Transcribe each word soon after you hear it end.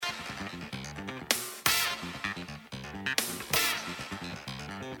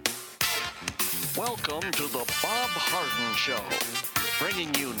Welcome to the Bob Harden Show,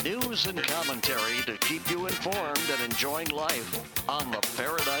 bringing you news and commentary to keep you informed and enjoying life on the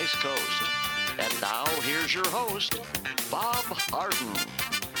Paradise Coast. And now, here's your host, Bob Harden.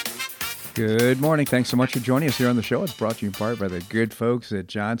 Good morning. Thanks so much for joining us here on the show. It's brought to you in part by the good folks at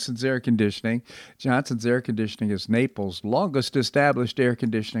Johnson's Air Conditioning. Johnson's Air Conditioning is Naples' longest established air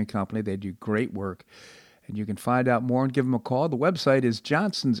conditioning company. They do great work. And you can find out more and give them a call. The website is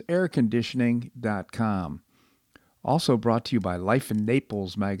johnsonsairconditioning.com. Also brought to you by Life in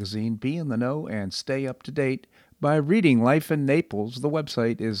Naples magazine. Be in the know and stay up to date by reading Life in Naples. The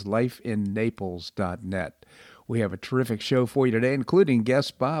website is lifeinnaples.net. We have a terrific show for you today, including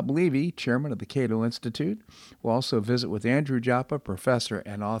guest Bob Levy, chairman of the Cato Institute. We'll also visit with Andrew Joppa, professor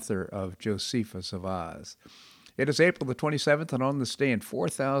and author of Josephus of Oz. It is April the 27th, and on this day in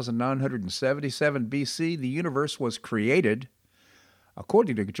 4977 BC, the universe was created.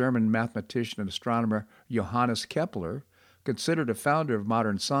 According to German mathematician and astronomer Johannes Kepler, considered a founder of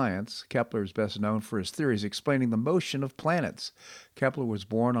modern science, Kepler is best known for his theories explaining the motion of planets. Kepler was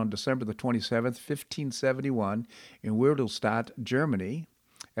born on December the 27th, 1571, in Wilhelmshaven, Germany.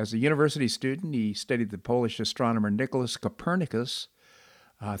 As a university student, he studied the Polish astronomer Nicholas Copernicus,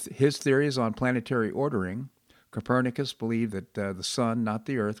 his theories on planetary ordering. Copernicus believed that the sun, not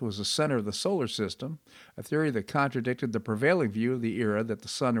the earth, was the center of the solar system, a theory that contradicted the prevailing view of the era that the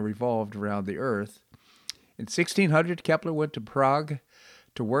sun revolved around the earth. In 1600, Kepler went to Prague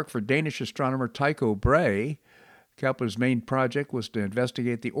to work for Danish astronomer Tycho Brahe. Kepler's main project was to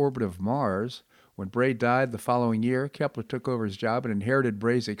investigate the orbit of Mars. When Brahe died the following year, Kepler took over his job and inherited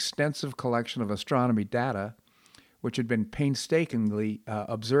Brahe's extensive collection of astronomy data, which had been painstakingly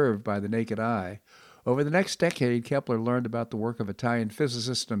observed by the naked eye. Over the next decade, Kepler learned about the work of Italian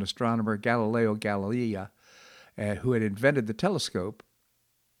physicist and astronomer Galileo Galilei, who had invented the telescope,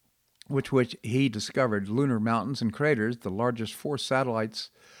 which he discovered lunar mountains and craters, the largest four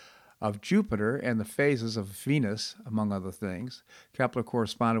satellites of Jupiter, and the phases of Venus, among other things. Kepler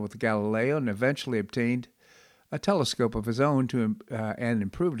corresponded with Galileo and eventually obtained a telescope of his own and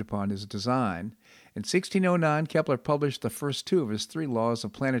improved upon his design. In 1609, Kepler published the first two of his three laws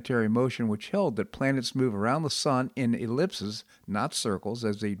of planetary motion, which held that planets move around the sun in ellipses, not circles,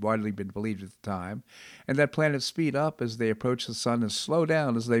 as they'd widely been believed at the time, and that planets speed up as they approach the sun and slow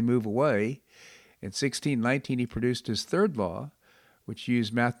down as they move away. In 1619, he produced his third law, which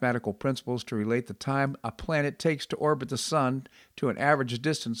used mathematical principles to relate the time a planet takes to orbit the sun to an average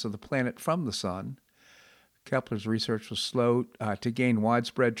distance of the planet from the sun. Kepler's research was slow to gain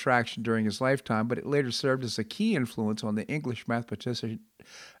widespread traction during his lifetime, but it later served as a key influence on the English mathematician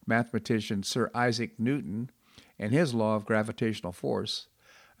Sir Isaac Newton and his law of gravitational force.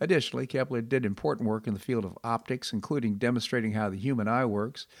 Additionally, Kepler did important work in the field of optics, including demonstrating how the human eye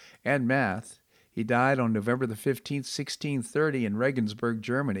works, and math. He died on November the 15th, 1630 in Regensburg,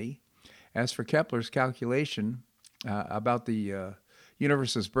 Germany. As for Kepler's calculation about the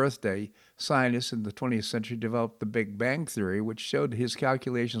universe's birthday, scientists in the 20th century developed the Big Bang Theory, which showed his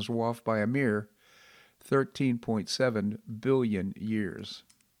calculations were off by a mere 13.7 billion years.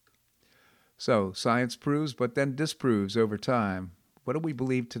 So, science proves, but then disproves over time. What do we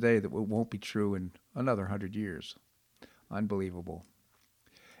believe today that won't be true in another 100 years? Unbelievable.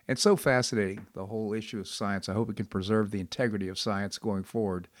 And so fascinating, the whole issue of science. I hope we can preserve the integrity of science going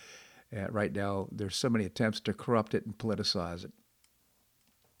forward. Right now, there's so many attempts to corrupt it and politicize it.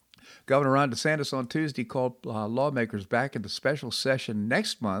 Governor Ron DeSantis on Tuesday called lawmakers back into special session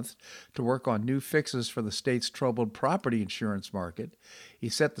next month to work on new fixes for the state's troubled property insurance market. He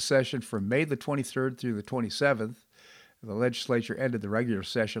set the session for May the 23rd through the 27th. The legislature ended the regular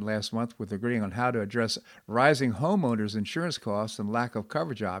session last month with agreeing on how to address rising homeowners' insurance costs and lack of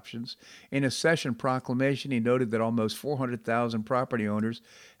coverage options. In his session proclamation, he noted that almost 400,000 property owners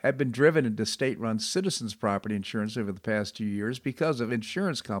have been driven into state-run Citizens property insurance over the past 2 years because of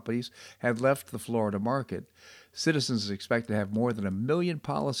insurance companies have left the Florida market. Citizens is expected to have more than 1 million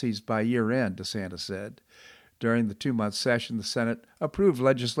policies by year-end, DeSantis said. During the 2-month session, the Senate approved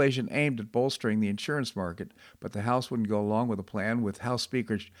legislation aimed at bolstering the insurance market, but the House wouldn't go along with the plan, with House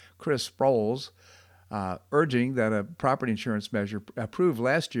Speaker Chris Sprowls urging that a property insurance measure approved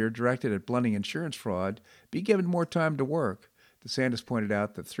last year directed at blunting insurance fraud be given more time to work. DeSantis pointed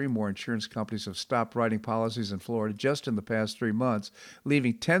out that 3 more insurance companies have stopped writing policies in Florida just in the past 3 months,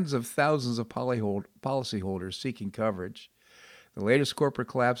 leaving tens of thousands of policyholders seeking coverage. The latest corporate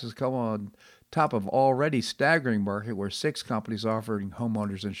collapse has come on top of already staggering market where 6 companies offering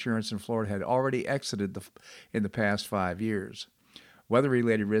homeowners insurance in Florida had already exited in the past 5 years.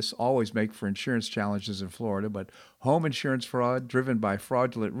 Weather-related risks always make for insurance challenges in Florida, but home insurance fraud driven by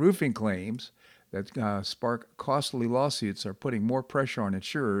fraudulent roofing claims, that spark costly lawsuits are putting more pressure on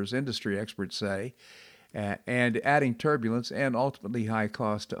insurers, industry experts say, and adding turbulence and ultimately high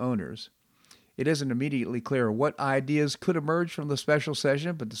cost to owners. It isn't immediately clear what ideas could emerge from the special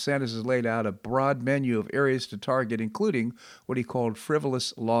session, but DeSantis has laid out a broad menu of areas to target, including what he called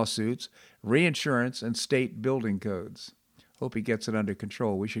frivolous lawsuits, reinsurance, and state building codes. Hope he gets it under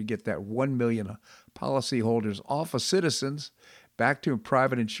control. We should get that 1 million policyholders off of Citizens back to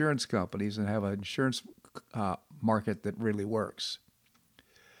private insurance companies and have an insurance market that really works.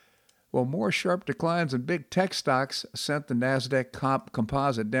 Well, more sharp declines in big tech stocks sent the NASDAQ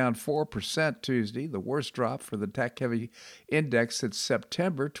composite down 4% Tuesday, the worst drop for the tech-heavy index since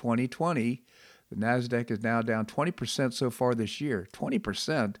September 2020. The NASDAQ is now down 20% so far this year,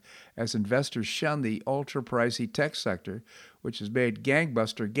 20%, as investors shun the ultra-pricey tech sector, which has made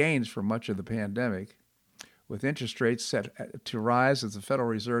gangbuster gains for much of the pandemic. With interest rates set to rise as the Federal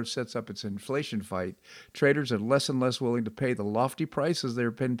Reserve sets up its inflation fight, traders are less and less willing to pay the lofty prices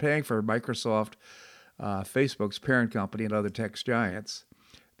they've been paying for Microsoft, Facebook's parent company, and other tech giants.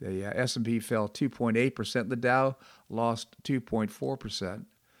 The S&P fell 2.8%. The Dow lost 2.4%.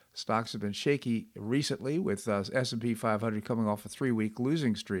 Stocks have been shaky recently, with S&P 500 coming off a 3-week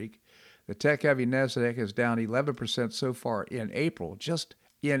losing streak. The tech-heavy NASDAQ is down 11% so far in April, just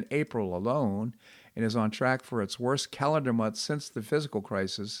in April alone, and is on track for its worst calendar month since the physical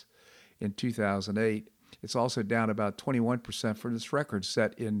crisis in 2008. It's also down about 21% from its record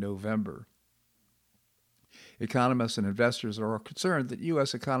set in November. Economists and investors are concerned that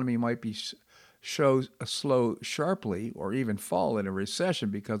U.S. economy might be slow sharply or even fall in a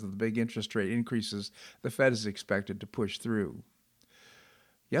recession because of the big interest rate increases the Fed is expected to push through.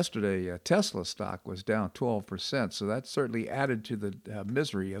 Yesterday, Tesla stock was down 12%, so that certainly added to the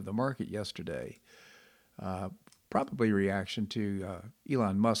misery of the market yesterday. Probably reaction to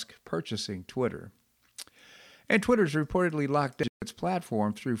Elon Musk purchasing Twitter. And Twitter's reportedly locked down its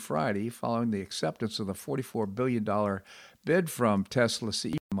platform through Friday following the acceptance of the $44 billion bid from Tesla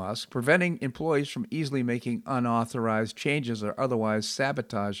CEO Musk, preventing employees from easily making unauthorized changes or otherwise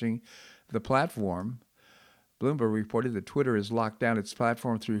sabotaging the platform. Bloomberg reported that Twitter has locked down its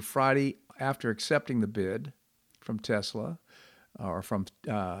platform through Friday after accepting the bid from Tesla or from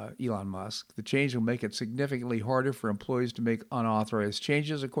Elon Musk. The change will make it significantly harder for employees to make unauthorized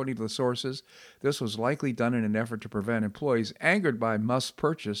changes, according to the sources. This was likely done in an effort to prevent employees angered by Musk's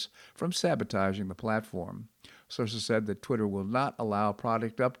purchase from sabotaging the platform. Sources said that Twitter will not allow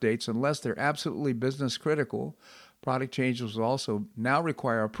product updates unless they're absolutely business critical. Product changes will also now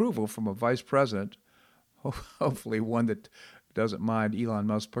require approval from a vice president, hopefully one that doesn't mind Elon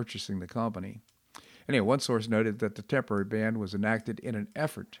Musk purchasing the company. Anyway, one source noted that the temporary ban was enacted in an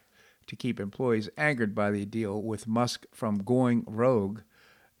effort to keep employees angered by the deal with Musk from going rogue.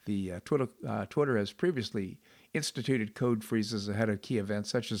 The Twitter has previously instituted code freezes ahead of key events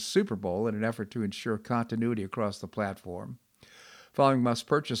such as Super Bowl in an effort to ensure continuity across the platform. Following Musk's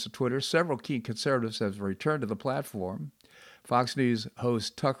purchase of Twitter, several key conservatives have returned to the platform. Fox News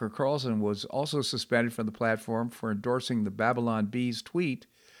host Tucker Carlson was also suspended from the platform for endorsing the Babylon Bee's tweet.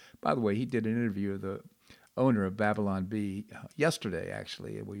 By the way, he did an interview with the owner of Babylon Bee yesterday,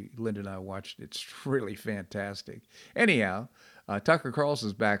 actually. Linda and I watched it. It's really fantastic. Anyhow, Tucker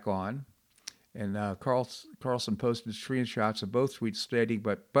Carlson's back on, and Carlson posted screenshots of both tweets stating,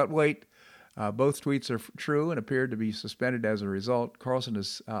 but wait, both tweets are true and appeared to be suspended as a result. Carlson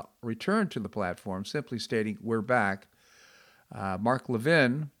has returned to the platform, simply stating, "We're back." Mark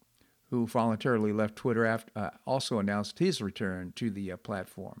Levin, who voluntarily left Twitter, also announced his return to the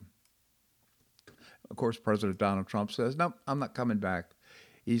platform. Of course, President Donald Trump says, "No, I'm not coming back."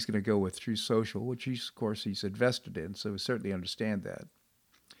 He's going to go with Truth Social, which of course he's invested in, so we certainly understand that.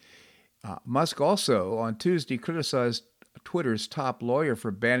 Musk also on Tuesday criticized Twitter's top lawyer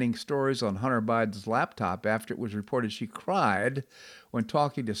for banning stories on Hunter Biden's laptop after it was reported she cried when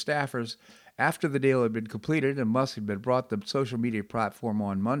talking to staffers after the deal had been completed and Musk had been brought the social media platform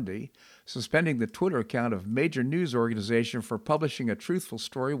on Monday. Suspending the Twitter account of a major news organization for publishing a truthful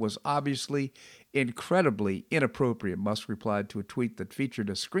story was obviously incredibly inappropriate, Musk replied to a tweet that featured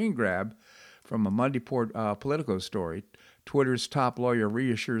a screen grab from a Monday Politico story. Twitter's top lawyer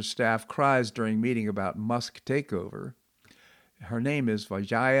reassures staff cries during meeting about Musk takeover. Her name is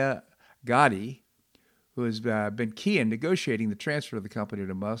Vijaya Gadi, who has been key in negotiating the transfer of the company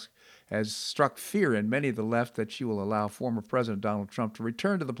to Musk, has struck fear in many of the left that she will allow former President Donald Trump to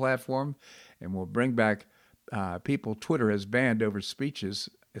return to the platform and will bring back people Twitter has banned over speech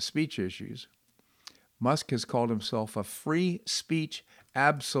issues. Musk has called himself a free speech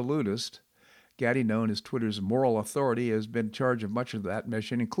absolutist. Gaddy, known as Twitter's moral authority, has been in charge of much of that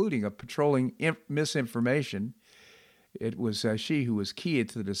mission, including of patrolling misinformation. It was she who was key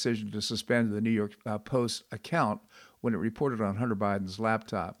to the decision to suspend the New York Post account when it reported on Hunter Biden's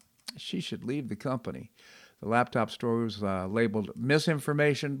laptop. She should leave the company. The laptop story was labeled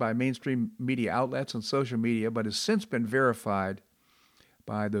misinformation by mainstream media outlets and social media, but has since been verified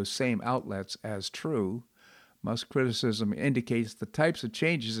by those same outlets as true. Musk's criticism indicates the types of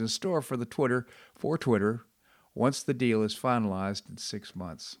changes in store for Twitter once the deal is finalized in 6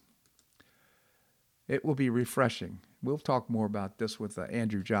 months. It will be refreshing. We'll talk more about this with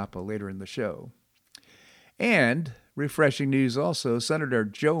Andrew Joppa later in the show. And refreshing news also, Senator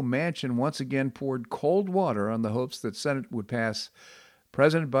Joe Manchin once again poured cold water on the hopes that Senate would pass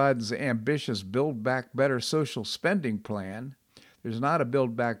President Biden's ambitious Build Back Better social spending plan. There's not a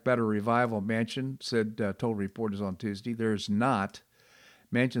Build Back Better revival, Manchin told reporters on Tuesday. There's not.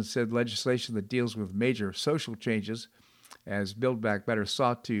 Manchin said legislation that deals with major social changes, as Build Back Better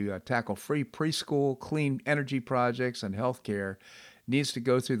sought to tackle free preschool, clean energy projects, and health care, needs to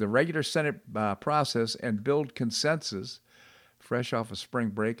go through the regular Senate process and build consensus. Fresh off a spring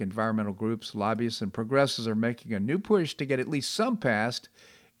break, environmental groups, lobbyists, and progressives are making a new push to get at least some passed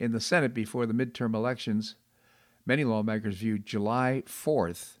in the Senate before the midterm elections. Many lawmakers view July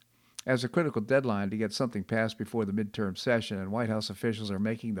 4th as a critical deadline to get something passed before the midterm session, and White House officials are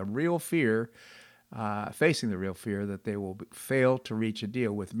facing the real fear that they will fail to reach a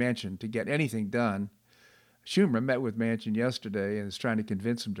deal with Manchin to get anything done. Schumer met with Manchin yesterday and is trying to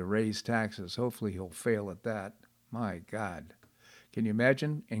convince him to raise taxes. Hopefully he'll fail at that. My God. Can you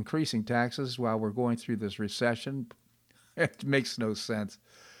imagine increasing taxes while we're going through this recession? It makes no sense.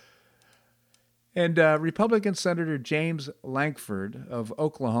 And Republican Senator James Lankford of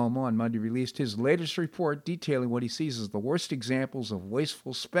Oklahoma on Monday released his latest report detailing what he sees as the worst examples of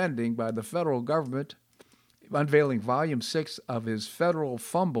wasteful spending by the federal government, unveiling Volume 6 of his Federal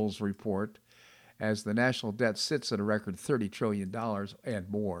Fumbles report as the national debt sits at a record $30 trillion and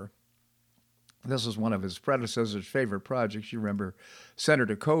more. This is one of his predecessor's favorite projects. You remember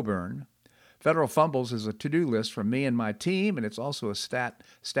Senator Coburn. Federal Fumbles is a to-do list from me and my team, and it's also a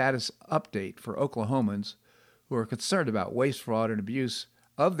status update for Oklahomans who are concerned about waste, fraud, and abuse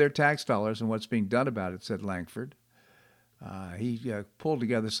of their tax dollars and what's being done about it, said Lankford. He pulled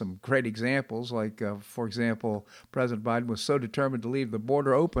together some great examples, like, for example, President Biden was so determined to leave the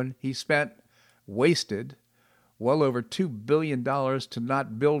border open, he wasted well over $2 billion to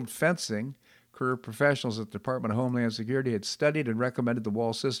not build fencing. Career professionals at the Department of Homeland Security had studied and recommended the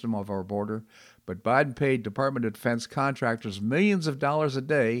wall system of our border, but Biden paid Department of Defense contractors millions of dollars a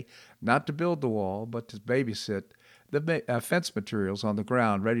day not to build the wall, but to babysit the fence materials on the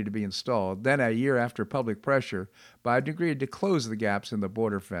ground ready to be installed. Then, a year after public pressure, Biden agreed to close the gaps in the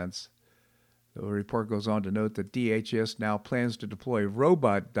border fence. The report goes on to note that DHS now plans to deploy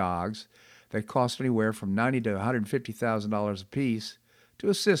robot dogs that cost anywhere from $90,000 to $150,000 apiece to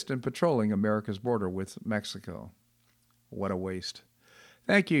assist in patrolling America's border with Mexico. What a waste.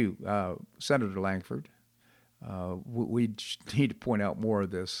 Thank you, Senator Lankford. We need to point out more of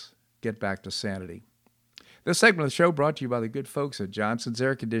this. Get back to sanity. This segment of the show brought to you by the good folks at Johnson's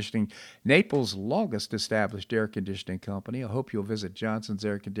Air Conditioning, Naples' longest established air conditioning company. I hope you'll visit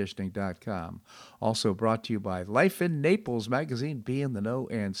johnsonsairconditioning.com. Also brought to you by Life in Naples magazine. Be in the know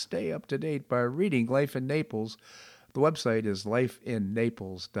and stay up to date by reading Life in Naples. The website is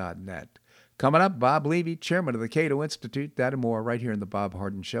lifeinnaples.net. Coming up, Bob Levy, chairman of the Cato Institute. That and more right here in The Bob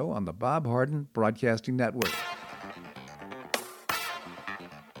Harden Show on the Bob Harden Broadcasting Network.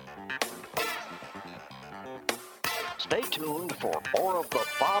 Stay tuned for more of The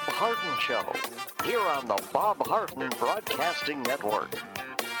Bob Harden Show here on the Bob Harden Broadcasting Network.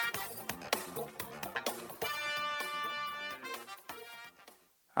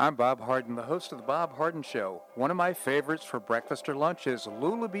 I'm Bob Harden, the host of The Bob Harden Show. One of my favorites for breakfast or lunch is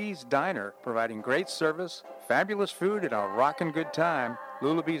Lulabee's Diner, providing great service, fabulous food, and a rockin' good time.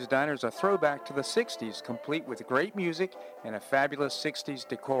 Lulabee's Diner is a throwback to the 60s, complete with great music and a fabulous 60s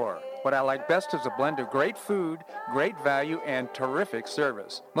decor. What I like best is a blend of great food, great value, and terrific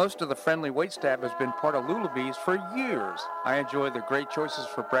service. Most of the friendly waitstaff has been part of Lulabee's for years. I enjoy the great choices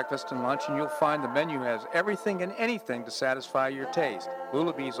for breakfast and lunch, and you'll find the menu has everything and anything to satisfy your taste.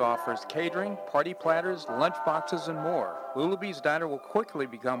 Lulabee's offers catering, party platters, lunch boxes, and more. Lulabee's Diner will quickly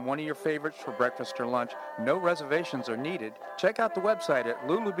become one of your favorites for breakfast or lunch. No reservations are needed. Check out the website at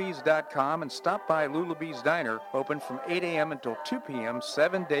lulabees.com and stop by Lulabee's Diner, open from 8 a.m. until 2 p.m.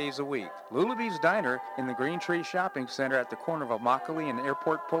 7 days a week. week. Lulabee's Diner in the Green Tree Shopping Center at the corner of Immokalee and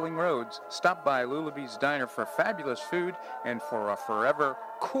Airport Pulling Roads. Stop by Lulabee's Diner for fabulous food and for a forever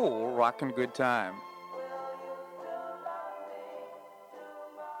cool rockin' good time.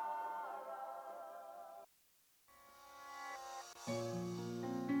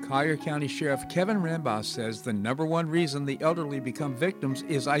 Collier County Sheriff Kevin Rambaugh says the number one reason the elderly become victims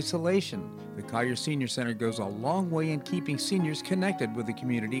is isolation. The Collier Senior Center goes a long way in keeping seniors connected with the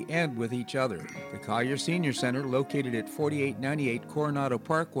community and with each other. The Collier Senior Center, located at 4898 Coronado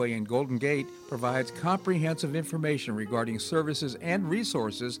Parkway in Golden Gate, provides comprehensive information regarding services and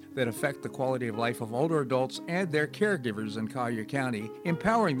resources that affect the quality of life of older adults and their caregivers in Collier County,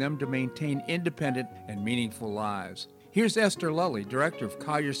 empowering them to maintain independent and meaningful lives. Here's Esther Lully, Director of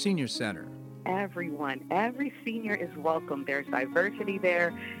Collier Senior Center. Everyone, every senior is welcome. There's diversity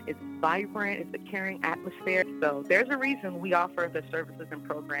there. It's vibrant. It's a caring atmosphere. So there's a reason we offer the services and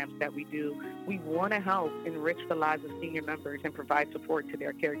programs that we do. We want to help enrich the lives of senior members and provide support to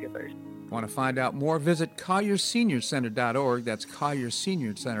their caregivers. Want to find out more? Visit CollierSeniorCenter.org. That's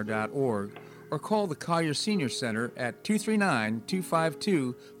CollierSeniorCenter.org. Or call the Collier Senior Center at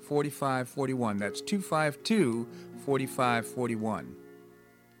 239-252-4541. That's 252-4541.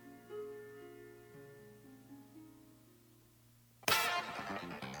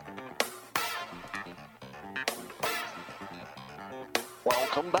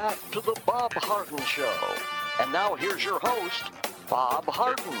 Welcome back to the Bob Harden Show. And now here's your host, Bob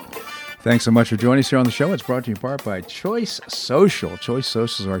Harden. Thanks so much for joining us here on the show. It's brought to you in part by Choice Social. Choice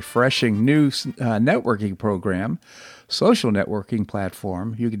Social is a refreshing new networking program, social networking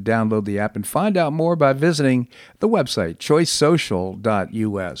platform. You can download the app and find out more by visiting the website,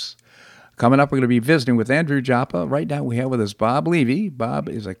 choicesocial.us. Coming up, we're going to be visiting with Andrew Joppa. Right now, we have with us Bob Levy. Bob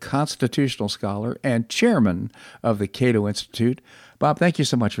is a constitutional scholar and chairman of the Cato Institute. Bob, thank you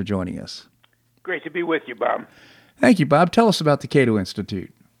so much for joining us. Great to be with you, Bob. Thank you, Bob. Tell us about the Cato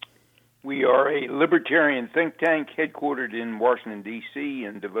Institute. We are a libertarian think tank headquartered in Washington, D.C.,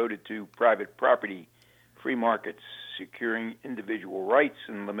 and devoted to private property, free markets, securing individual rights,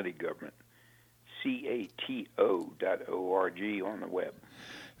 and limited government. CATO.org on the web.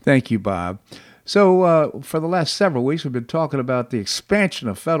 Thank you, Bob. So for the last several weeks, we've been talking about the expansion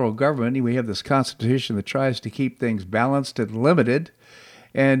of federal government. We have this Constitution that tries to keep things balanced and limited.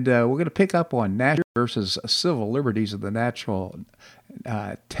 And we're going to pick up on national versus civil liberties and the natural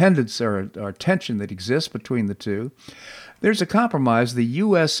tendency or tension that exists between the two. There's a compromise, the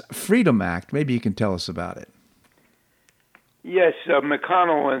U.S. Freedom Act. Maybe you can tell us about it. Yes,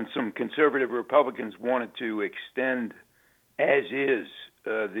 McConnell and some conservative Republicans wanted to extend, as is,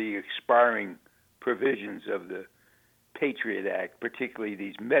 the expiring provisions of the Patriot Act, particularly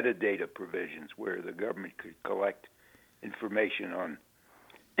these metadata provisions where the government could collect information on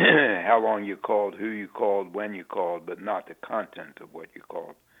how long you called, who you called, when you called, but not the content of what you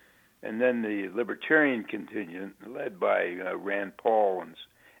called. And then the libertarian contingent, led by Rand Paul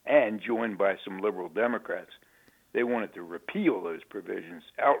and joined by some liberal Democrats, they wanted to repeal those provisions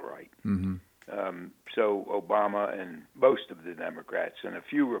outright. Mm-hmm. So Obama and most of the Democrats and a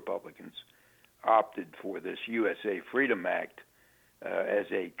few Republicans opted for this USA Freedom Act as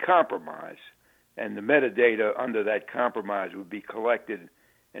a compromise, and the metadata under that compromise would be collected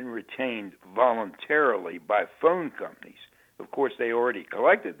and retained voluntarily by phone companies. Of course, they already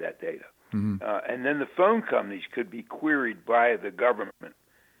collected that data. Mm-hmm. And then the phone companies could be queried by the government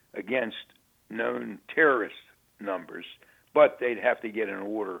against known terrorist numbers, but they'd have to get an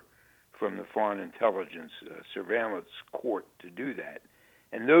order from the Foreign Intelligence Surveillance Court to do that.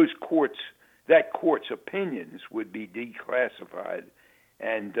 And that court's opinions would be declassified,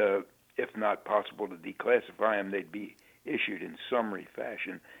 and if not possible to declassify them, they'd be issued in summary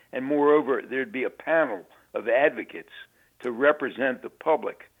fashion. And moreover, there'd be a panel of advocates to represent the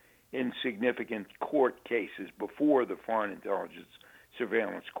public in significant court cases before the Foreign Intelligence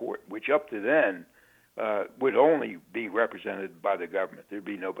Surveillance Court, which up to then would only be represented by the government. There'd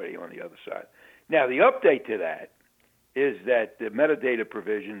be nobody on the other side. Now, the update to that is that the metadata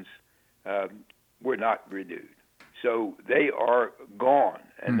provisions were not renewed. So they are gone,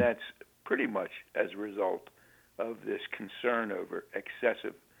 and that's pretty much as a result of this concern over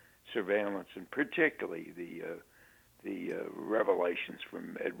excessive surveillance, and particularly the revelations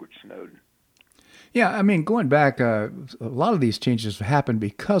from Edward Snowden. Yeah, I mean, going back, a lot of these changes happened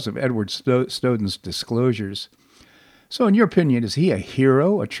because of Edward Snowden's disclosures. So in your opinion, is he a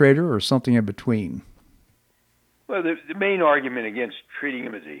hero, a traitor, or something in between? Well, the main argument against treating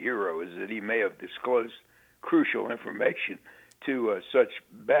him as a hero is that he may have disclosed crucial information to such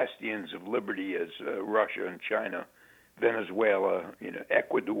bastions of liberty as Russia and China Venezuela,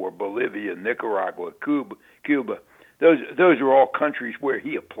 Ecuador, Bolivia, Nicaragua, Cuba. Those are all countries where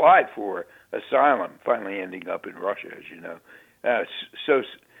he applied for asylum, finally ending up in Russia, as you know. So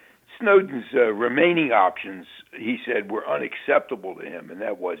Snowden's remaining options, he said, were unacceptable to him, and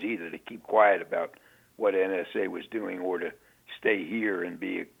that was either to keep quiet about what NSA was doing or to stay here and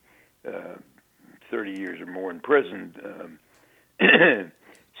be 30 years or more in prison.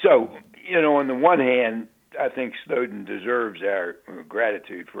 So, on the one hand, I think Snowden deserves our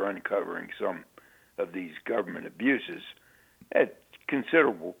gratitude for uncovering some of these government abuses at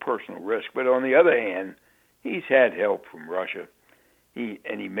considerable personal risk. But on the other hand, he's had help from Russia. He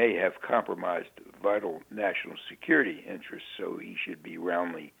may have compromised vital national security interests, so he should be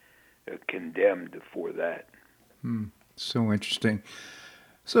roundly condemned for that. So interesting.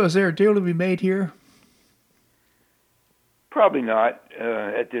 So is there a deal to be made here? Probably not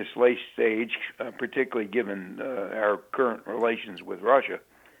at this late stage, particularly given our current relations with Russia.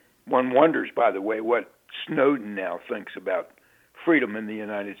 One wonders, by the way, what Snowden now thinks about freedom in the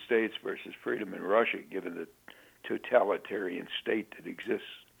United States versus freedom in Russia, given the totalitarian state that exists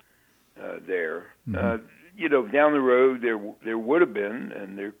there. Mm-hmm. Down the road, there would have been,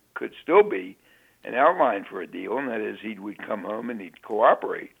 and there could still be, an outline for a deal, and that is he would come home and he'd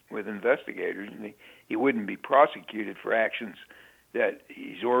cooperate with investigators, and he wouldn't be prosecuted for actions that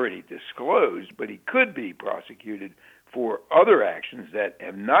he's already disclosed, but he could be prosecuted for other actions that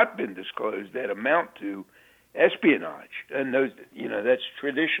have not been disclosed that amount to espionage. And those, that's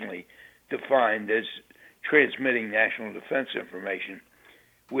traditionally defined as transmitting national defense information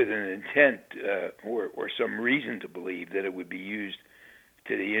with an intent or some reason to believe that it would be used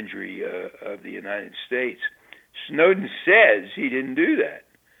to the injury of the United States. Snowden says he didn't do that.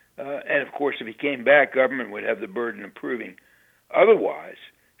 And, of course, if he came back, government would have the burden of proving otherwise.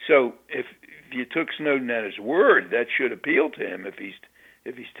 So if you took Snowden at his word, that should appeal to him if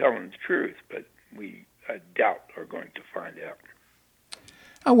he's telling the truth. But I doubt are going to find out.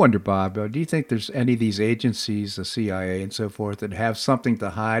 I wonder, Bob, do you think there's any of these agencies, the CIA and so forth, that have something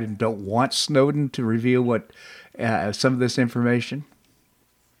to hide and don't want Snowden to reveal what some of this information?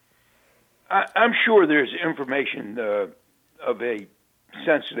 I'm sure there's information of a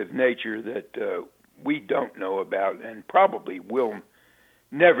sensitive nature that we don't know about and probably will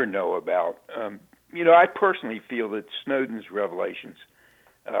never know about. I personally feel that Snowden's revelations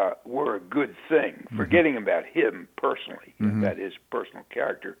were a good thing, forgetting about him personally, about his personal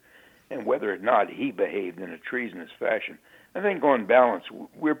character, and whether or not he behaved in a treasonous fashion. I think on balance,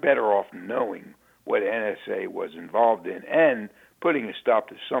 we're better off knowing what NSA was involved in and putting a stop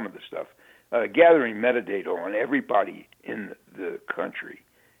to some of the stuff. Gathering metadata on everybody in the country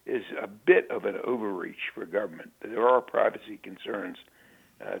is a bit of an overreach for government. There are privacy concerns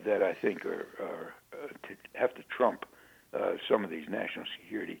that I think have to trump some of these national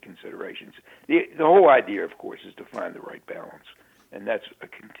security considerations. The whole idea, of course, is to find the right balance, and that's a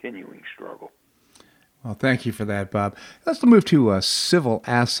continuing struggle. Well, thank you for that, Bob. Let's move to civil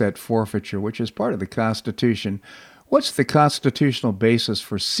asset forfeiture, which is part of the Constitution. What's the constitutional basis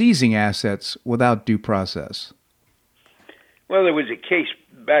for seizing assets without due process? Well, there was a case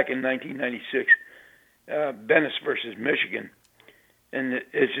back in 1996, Bennis versus Michigan, and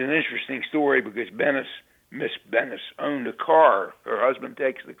it's an interesting story because Miss Bennis owned a car. Her husband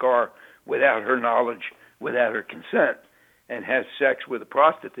takes the car without her knowledge, without her consent, and has sex with a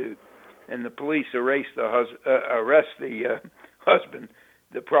prostitute. And the police arrest the husband,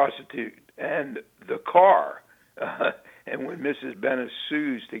 the prostitute, and the car. And when Mrs. Bennis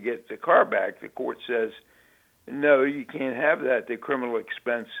sues to get the car back, the court says, no, you can't have that. The criminal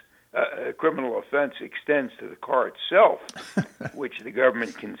offense extends to the car itself, which the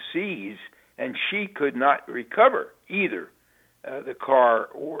government can seize, and she could not recover either the car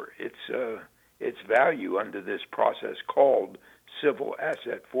or its value under this process called civil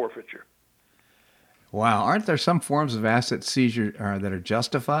asset forfeiture. Wow, aren't there some forms of asset seizure that are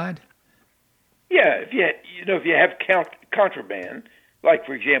justified? Yeah, if you have contraband, like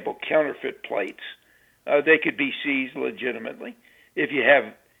for example counterfeit plates, they could be seized legitimately. If you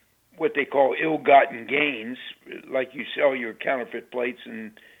have what they call ill-gotten gains, like you sell your counterfeit plates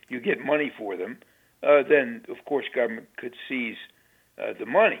and you get money for them, then of course government could seize the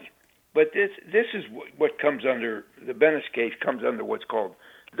money. But this is what comes under the Bennis case comes under what's called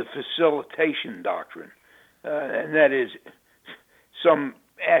the facilitation doctrine, and that is some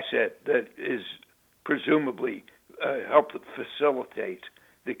asset that is presumably helped facilitate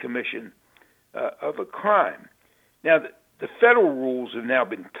the commission of a crime. Now, the federal rules have now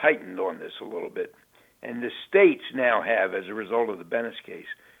been tightened on this a little bit, and the states now have, as a result of the Bennis case,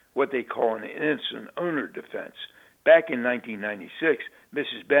 what they call an innocent owner defense. back in 1996,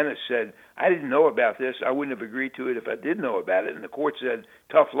 Mrs. Bennett said, I didn't know about this. I wouldn't have agreed to it if I did know about it. And the court said,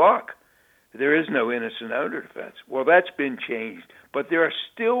 tough luck. There is no innocent owner defense. Well, that's been changed. But there are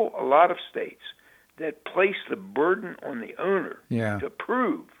still a lot of states that place the burden on the owner to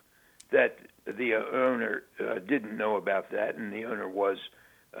prove that the owner didn't know about that and the owner was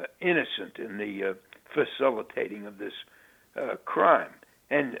innocent in the facilitating of this crime.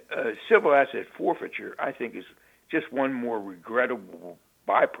 And civil asset forfeiture, I think, is just one more regrettable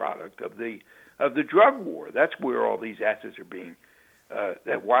byproduct of the drug war. That's where all these assets are being,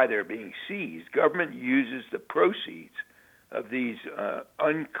 why they're being seized. Government uses the proceeds of these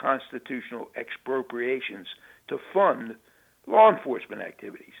unconstitutional expropriations to fund law enforcement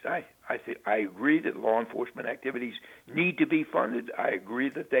activities. I agree that law enforcement activities need to be funded. I agree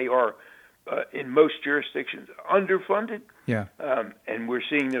that they are, in most jurisdictions, underfunded. Yeah. And we're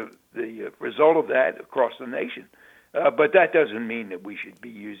seeing the result of that across the nation. But that doesn't mean that we should be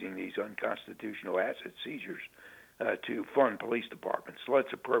using these unconstitutional asset seizures to fund police departments.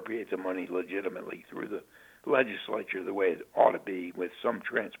 Let's appropriate the money legitimately through the legislature the way it ought to be, with some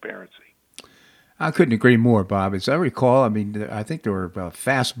transparency. I couldn't agree more, Bob. As I recall, I think there were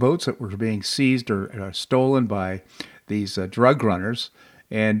fast boats that were being seized or stolen by these drug runners,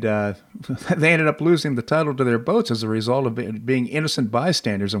 and they ended up losing the title to their boats as a result of being innocent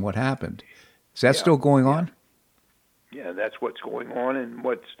bystanders in what happened. Is that still going on? Yeah, that's what's going on, and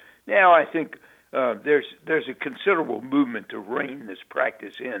now I think there's a considerable movement to rein this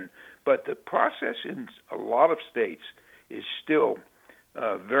practice in, but the process in a lot of states is still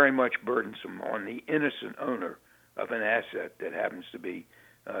very much burdensome on the innocent owner of an asset that happens to be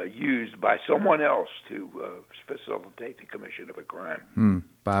used by someone else to facilitate the commission of a crime.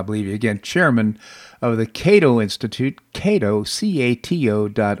 Bob Levy, again, chairman of the Cato Institute. Cato,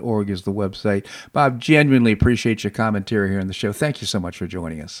 CATO.org is the website. Bob, genuinely appreciate your commentary here on the show. Thank you so much for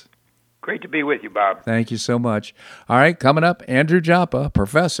joining us. Great to be with you, Bob. Thank you so much. All right, coming up, Andrew Joppa,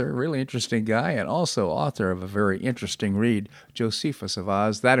 professor, really interesting guy, and also author of a very interesting read, Josephus of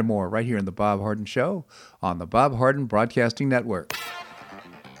Oz. That and more right here in The Bob Harden Show on the Bob Harden Broadcasting Network.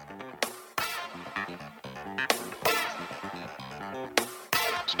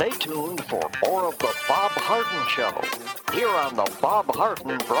 Stay tuned for more of The Bob Harden Show here on the Bob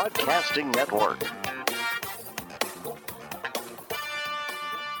Harden Broadcasting Network.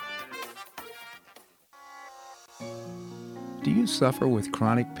 Do you suffer with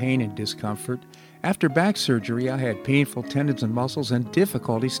chronic pain and discomfort? After back surgery, I had painful tendons and muscles and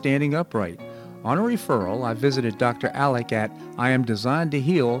difficulty standing upright. On a referral, I visited Dr. Alec at I Am Designed to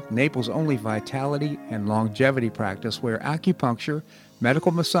Heal, Naples' only vitality and longevity practice where acupuncture,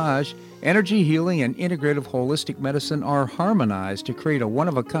 medical massage, energy healing, and integrative holistic medicine are harmonized to create a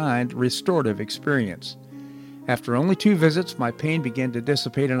one-of-a-kind restorative experience. After only 2 visits, my pain began to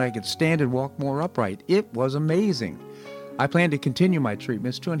dissipate and I could stand and walk more upright. It was amazing. I plan to continue my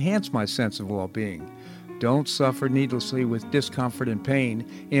treatments to enhance my sense of well-being. Don't suffer needlessly with discomfort and pain.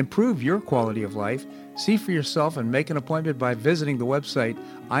 Improve your quality of life. See for yourself and make an appointment by visiting the website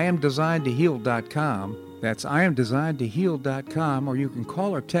IamDesignedToHeal.com. That's IamDesignedToHeal.com, or you can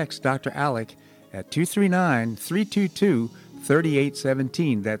call or text Dr. Alec at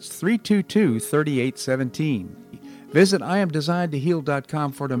 239-322-3817. That's 322-3817. Visit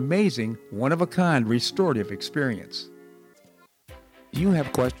IamDesignedToHeal.com for an amazing, one-of-a-kind restorative experience. Do you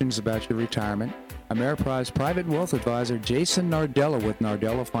have questions about your retirement? Ameriprise Private Wealth Advisor Jason Nardella with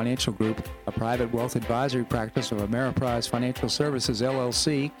Nardella Financial Group, a private wealth advisory practice of Ameriprise Financial Services,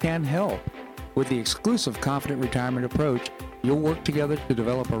 LLC, can help. With the exclusive Confident Retirement approach, you'll work together to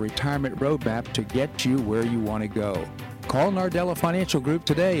develop a retirement roadmap to get you where you want to go. Call Nardella Financial Group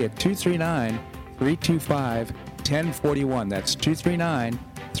today at 239-325-1041. That's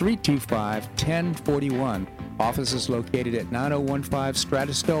 239-325-1041. Office is located at 9015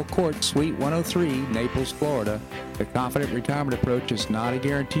 Stratosdale Court, Suite 103, Naples, Florida. The Confident Retirement approach is not a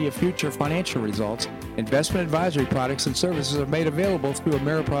guarantee of future financial results. Investment advisory products and services are made available through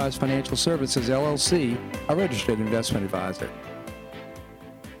Ameriprise Financial Services, LLC, a registered investment advisor.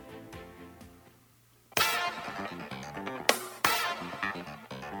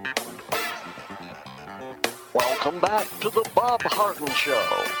 Welcome back to the Bob Harden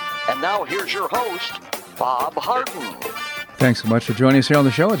Show. And now here's your host, Bob Harden. Thanks so much for joining us here on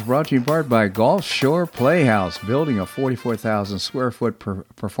the show. It's brought to you in part by Gulf Shore Playhouse, building a 44,000 square foot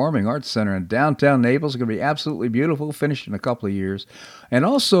performing arts center in downtown Naples. It's going to be absolutely beautiful, finished in a couple of years. And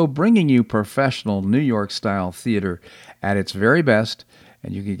also bringing you professional New York-style theater at its very best.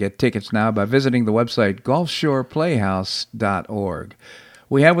 And you can get tickets now by visiting the website gulfshoreplayhouse.org.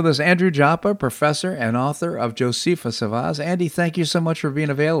 We have with us Andrew Joppa, professor and author of Josephus Savaz. Andy, thank you so much for being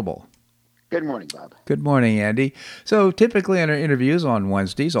available. Good morning, Bob. Good morning, Andy. So typically in our interviews on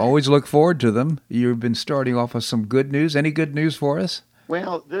Wednesdays, always look forward to them. You've been starting off with some good news. Any good news for us?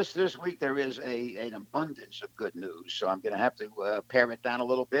 Well, this week there is an abundance of good news, so I'm going to have to pare it down a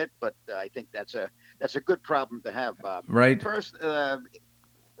little bit, but I think that's a good problem to have, Bob. Right. First,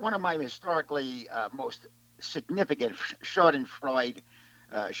 one of my historically most significant Schadenfreude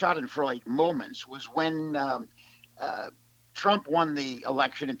moments was when Trump won the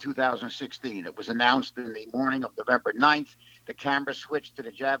election in 2016. It was announced in the morning of November 9th. The camera switched to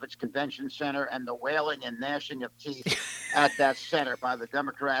the Javits Convention Center, and the wailing and gnashing of teeth at that center by the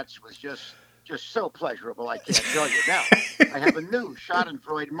Democrats was just so pleasurable, I can't tell you. Now, I have a new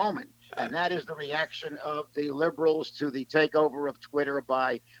Schadenfreude moment, and that is the reaction of the liberals to the takeover of Twitter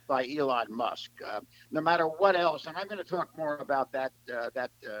by Elon Musk. No matter what else, and I'm going to talk more about that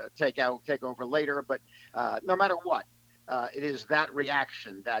takeover later, but no matter what, it is that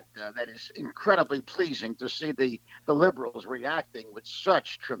reaction that is incredibly pleasing to see the liberals reacting with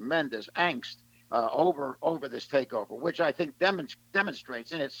such tremendous angst over this takeover, which I think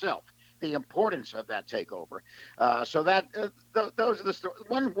demonstrates in itself the importance of that takeover. So that those are the stories.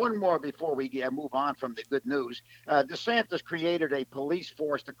 One more before we move on from the good news. DeSantis created a police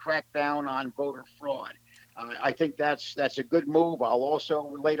force to crack down on voter fraud. I think that's a good move. I'll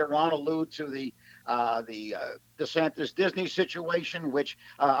also later on allude to the DeSantis Disney situation, which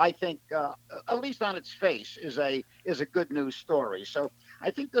I think, at least on its face, is a good news story. So I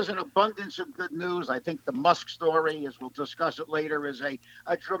think there's an abundance of good news. I think the Musk story, as we'll discuss it later, is a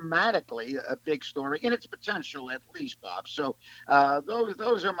dramatically big story in its potential, at least, Bob. So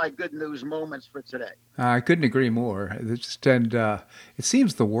those are my good news moments for today. I couldn't agree more. It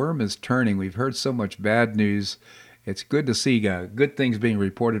seems the worm is turning. We've heard so much bad news. It's good to see good things being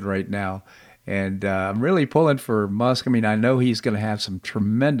reported right now. And I'm really pulling for Musk. I mean, I know he's going to have some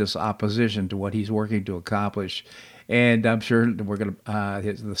tremendous opposition to what he's working to accomplish. And I'm sure we're going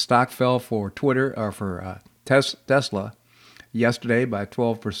to, the stock fell for Twitter or for Tesla yesterday by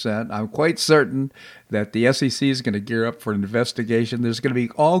 12%. I'm quite certain that the SEC is going to gear up for an investigation. There's going to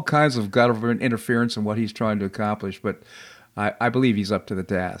be all kinds of government interference in what he's trying to accomplish, but I believe he's up to the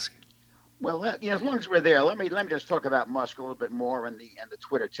task. Well, as long as we're there, let me just talk about Musk a little bit more and the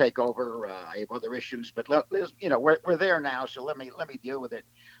Twitter takeover. I have other issues, but we're there now, so let me deal with it.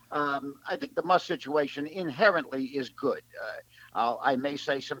 I think the Musk situation inherently is good. I may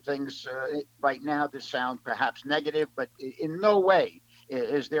say some things right now that sound perhaps negative, but in no way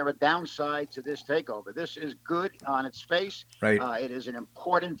is there a downside to this takeover. This is good on its face. Right. It is an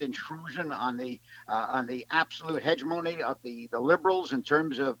important intrusion on the absolute hegemony of the liberals in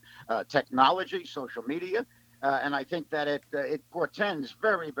terms of technology, social media. And I think that it portends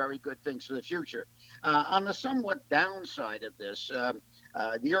very, very good things for the future. On the somewhat downside of this, the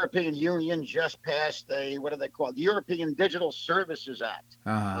European Union just passed the European Digital Services Act,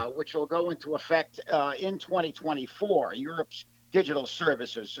 which will go into effect in 2024. Europe's Digital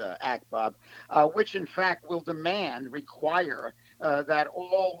Services Act, Bob, which in fact will require that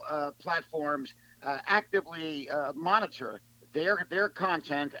all platforms actively monitor their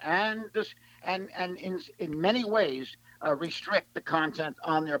content and in many ways restrict the content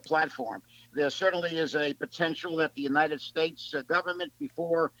on their platform. There certainly is a potential that the United States government,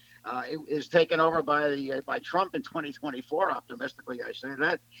 before it is taken over by Trump in 2024, optimistically I say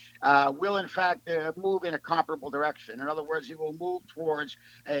that, will in fact move in a comparable direction. In other words, he will move towards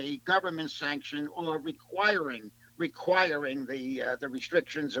a government sanction or requiring the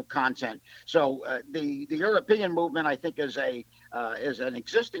restrictions of content. So the European movement, I think, is an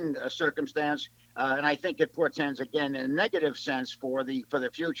existing circumstance, and I think it portends again in a negative sense for the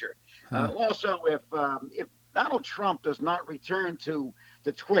future. Also, if Donald Trump does not return to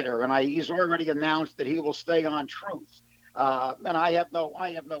Twitter, and he's already announced that he will stay on Truth. And I have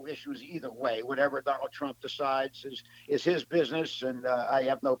no issues either way. Whatever Donald Trump decides is his business, and I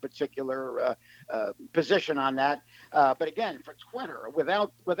have no particular position on that. But again, for Twitter,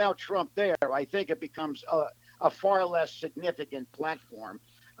 without Trump there, I think it becomes a far less significant platform.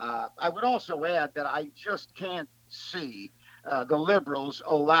 I would also add that I just can't see the liberals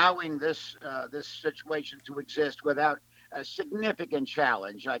allowing this situation to exist without a significant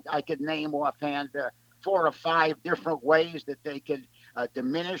challenge. I could name offhand 4 or 5 different ways that they could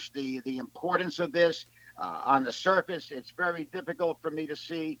diminish the importance of this. On the surface, it's very difficult for me to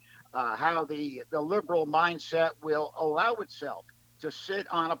see how the liberal mindset will allow itself to sit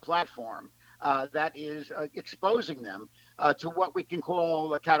on a platform that is exposing them to what we can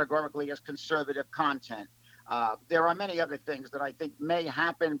call categorically as conservative content. There are many other things that I think may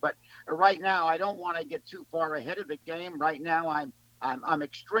happen, but right now I don't want to get too far ahead of the game. Right now I'm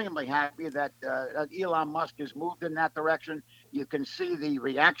extremely happy that Elon Musk has moved in that direction. You can see the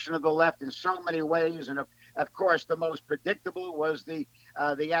reaction of the left in so many ways, and of course the most predictable was the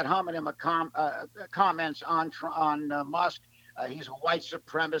ad hominem comments on Musk. He's a white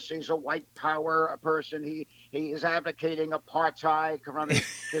supremacist. He's a white power person. He is advocating apartheid from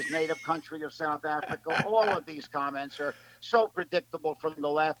his native country of South Africa. All of these comments are so predictable from the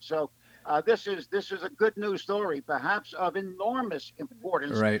left. So this is a good news story, perhaps of enormous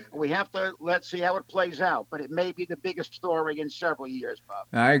importance. Right. We have to let's see how it plays out, but it may be the biggest story in several years, Bob.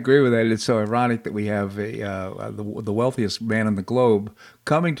 I agree with that. It's so ironic that we have the wealthiest man in the globe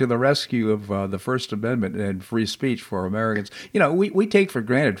coming to the rescue of the First Amendment and free speech for Americans. We take for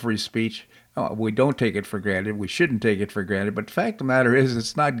granted free speech. We don't take it for granted. We shouldn't take it for granted. But the fact of the matter is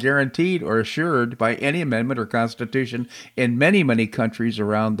it's not guaranteed or assured by any amendment or constitution in many, many countries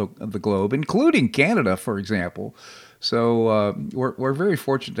around the globe, including Canada, for example. So we're very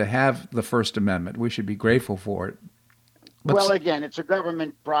fortunate to have the First Amendment. We should be grateful for it. Well, again, it's a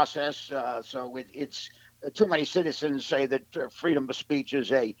government process, so it's too many citizens say that freedom of speech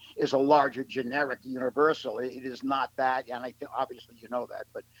is a larger generic universal. It is not that, and I think obviously you know that,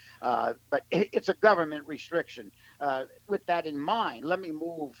 but it's a government restriction. With that in mind, let me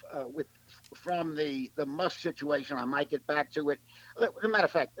move from the Musk situation. I might get back to it. As a matter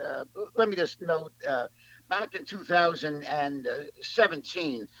of fact, let me just note. Back in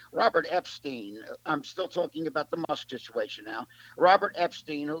 2017, Robert Epstein, I'm still talking about the Musk situation now. Robert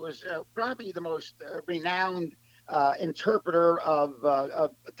Epstein, who was probably the most renowned interpreter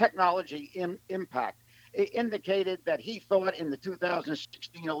of technology impact, indicated that he thought in the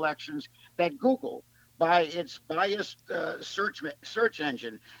 2016 elections that Google, by its biased search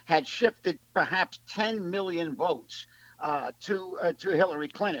engine, had shifted perhaps 10 million votes to Hillary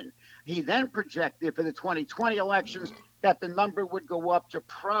Clinton. He then projected for the 2020 elections that the number would go up to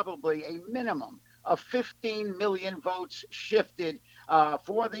probably a minimum of 15 million votes shifted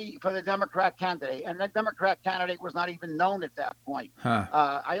for the Democrat candidate, and the Democrat candidate was not even known at that point.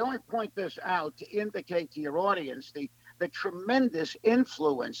 I only point this out to indicate to your audience the tremendous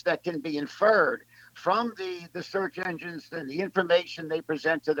influence that can be inferred from the search engines and the information they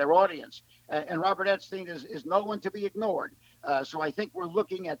present to their audience. And Robert Epstein is no one to be ignored. So I think we're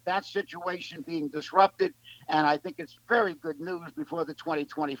looking at that situation being disrupted, and I think it's very good news before the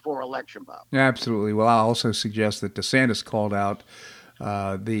 2024 election, Bob. Absolutely. Well, I'll also suggest that DeSantis called out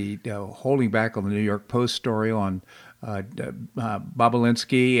the holding back on the New York Post story on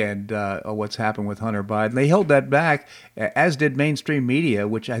Bobolinsky and what's happened with Hunter Biden. They held that back, as did mainstream media,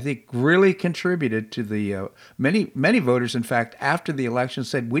 which I think really contributed to the many voters, in fact, after the election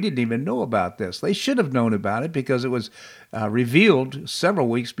said, we didn't even know about this. They should have known about it because it was revealed several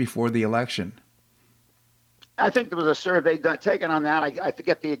weeks before the election. I think there was a survey taken on that. I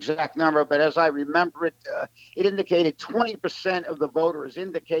forget the exact number, but as I remember it, it indicated 20% of the voters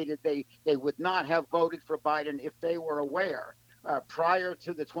indicated they would not have voted for Biden if they were aware prior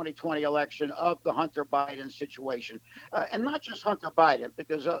to the 2020 election of the Hunter Biden situation. And not just Hunter Biden,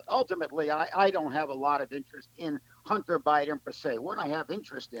 because ultimately I don't have a lot of interest in Hunter Biden per se. What I have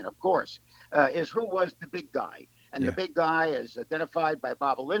interest in, of course, is who was the big guy. And the big guy, as identified by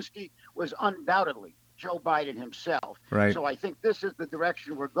Bobolinsky, was undoubtedly Joe Biden himself. Right. So I think this is the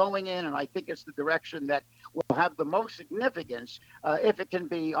direction we're going in, and I think it's the direction that will have the most significance if it can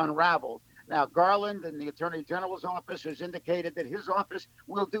be unraveled. Now, Garland and the Attorney General's office has indicated that his office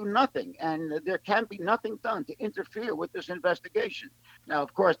will do nothing, and there can be nothing done to interfere with this investigation. Now,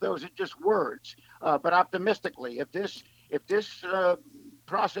 of course, those are just words, but optimistically, if this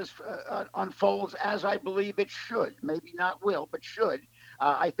process unfolds as I believe it should, maybe not will, but should,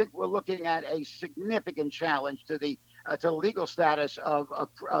 I think we're looking at a significant challenge to the legal status of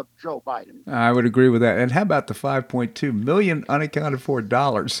Joe Biden. I would agree with that. And how about the $5.2 million unaccounted for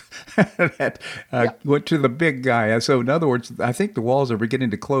dollars that went to the big guy? So in other words, I think the walls are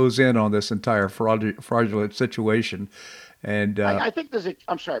beginning to close in on this entire fraudulent situation. And I think there's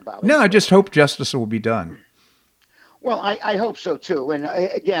I'm sorry, Bob. No, I just hope justice will be done. Well, I hope so too. And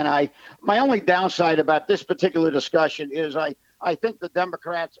again, my only downside about this particular discussion is I think the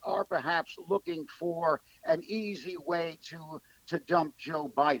Democrats are perhaps looking for an easy way to dump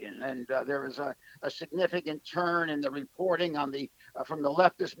Joe Biden, and there is a significant turn in the reporting on from the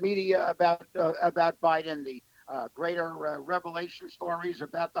leftist media about Biden, the greater revelation stories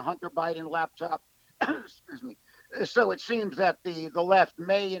about the Hunter Biden laptop. Excuse me. So it seems that the left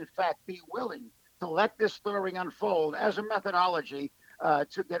may in fact be willing to let this story unfold as a methodology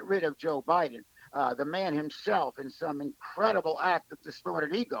to get rid of Joe Biden. The man himself, in some incredible act of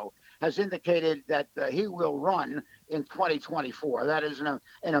distorted ego, has indicated that he will run in 2024. That is an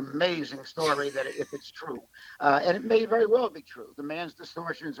amazing story that if it's true, and it may very well be true. The man's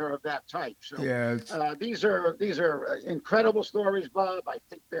distortions are of that type. So Yeah, these are incredible stories, Bob. I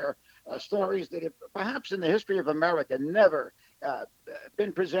think they're stories that have, perhaps in the history of America, never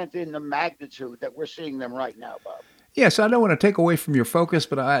been presented in the magnitude that we're seeing them right now, Bob. Yes, I don't want to take away from your focus,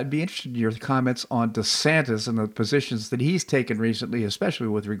 but I'd be interested in your comments on DeSantis and the positions that he's taken recently, especially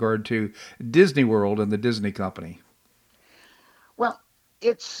with regard to Disney World and the Disney company. Well,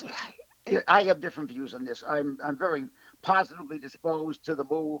 I have different views on this. I'm very positively disposed to the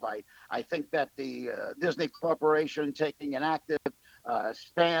move. I think that the Disney Corporation taking an active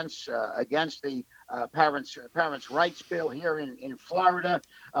stance against the parents' rights bill here in Florida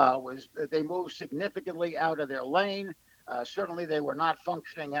they moved significantly out of their lane. Certainly, they were not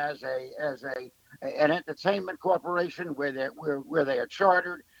functioning as an entertainment corporation where they are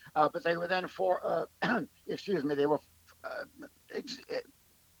chartered, but they were then they were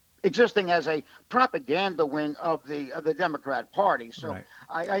existing as a propaganda wing of the Democrat Party. So right.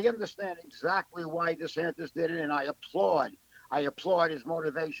 I understand exactly why DeSantis did it, and I applaud his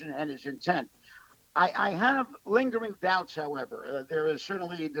motivation and his intent. I have lingering doubts, however. There is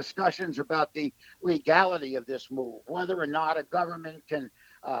certainly discussions about the legality of this move, whether or not a government can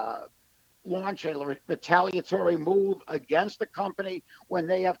launch a retaliatory move against the company when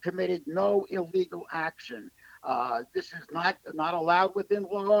they have committed no illegal action. This is not allowed within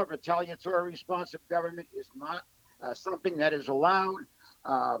law. Retaliatory response of government is not something that is allowed.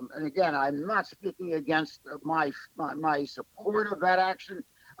 And again, I'm not speaking against my support of that action,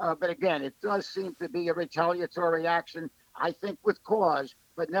 but again, it does seem to be a retaliatory action. I think with cause,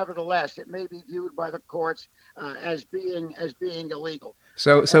 but nevertheless, it may be viewed by the courts as being illegal.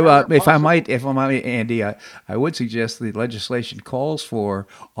 So if I might, Andy, I would suggest the legislation calls for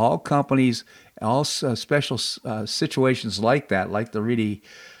all companies, all special situations like that, like the Reedy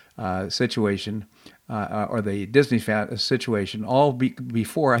situation or the Disney situation, all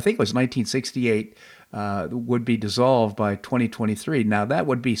before, I think it was 1968, would be dissolved by 2023. Now, that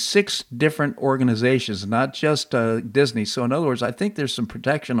would be 6 different organizations, not just Disney. So in other words, I think there's some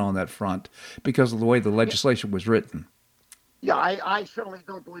protection on that front because of the way the legislation was written. Yeah, I certainly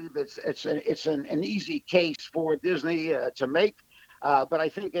don't believe it's an easy case for Disney to make, but I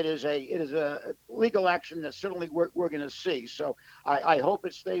think it is a legal action that certainly we're going to see. So I hope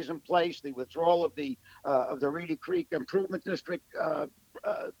it stays in place. The withdrawal of the Reedy Creek Improvement District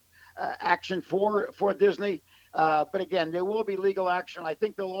action for Disney, but again, there will be legal action. I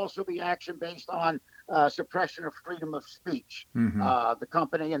think there'll also be action based on suppression of freedom of speech. Mm-hmm. The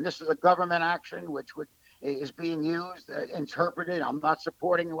company, and this is a government action, which is being used, interpreted. I'm not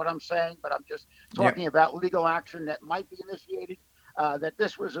supporting what I'm saying, but I'm just talking about legal action that might be initiated, that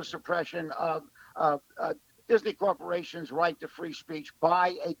this was a suppression of Disney Corporation's right to free speech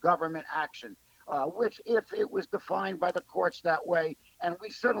by a government action, which if it was defined by the courts that way, and we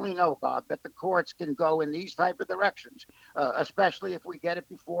certainly know, Bob, that the courts can go in these type of directions, especially if we get it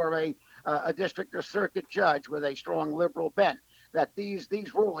before a district or circuit judge with a strong liberal bent, that these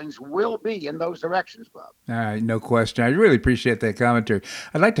rulings will be in those directions, Bob. All right, no question. I really appreciate that commentary.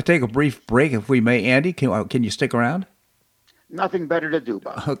 I'd like to take a brief break, if we may. Andy, can you stick around? Nothing better to do,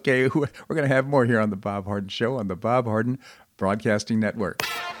 Bob. Okay, we're going to have more here on The Bob Harden Show on the Bob Harden Broadcasting Network.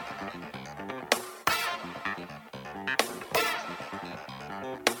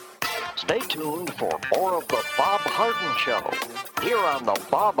 Stay tuned for more of The Bob Harden Show here on the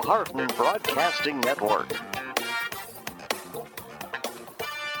Bob Harden Broadcasting Network.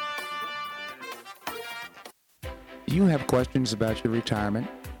 Do you have questions about your retirement?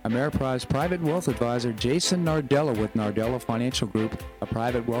 Ameriprise Private Wealth Advisor Jason Nardella with Nardella Financial Group, a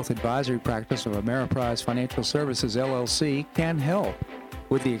private wealth advisory practice of Ameriprise Financial Services, LLC, can help.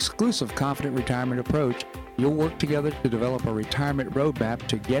 With the exclusive Confident Retirement approach, you'll work together to develop a retirement roadmap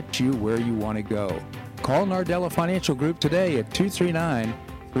to get you where you want to go. Call Nardella Financial Group today at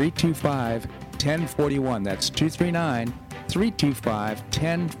 239-325-1041. That's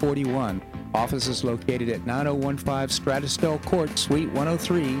 239-325-1041. Office is located at 9015 Stratosdale Court, Suite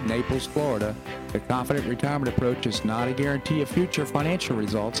 103, Naples, Florida. The Confident Retirement approach is not a guarantee of future financial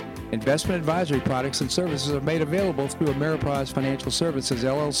results. Investment advisory products and services are made available through Ameriprise Financial Services,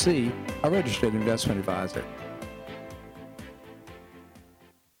 LLC, a registered investment advisor.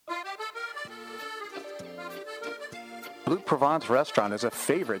 Blue Provence restaurant is a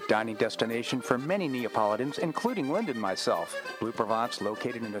favorite dining destination for many Neapolitans, including Linda and myself. Blue Provence,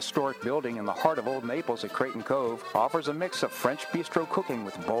 located in a historic building in the heart of Old Naples at Creighton Cove, offers a mix of French bistro cooking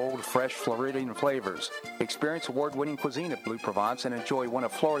with bold, fresh Floridian flavors. Experience award-winning cuisine at Blue Provence and enjoy one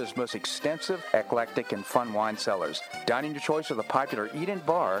of Florida's most extensive, eclectic, and fun wine cellars. Dining your choice of the popular Eat-In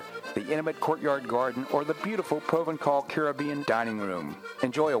Bar, the intimate courtyard garden, or the beautiful Provencal Caribbean dining room.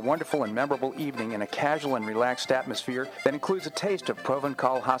 Enjoy a wonderful and memorable evening in a casual and relaxed atmosphere that includes a taste of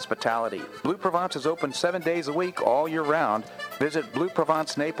Provencal hospitality. Blue Provence is open 7 days a week all year round. Visit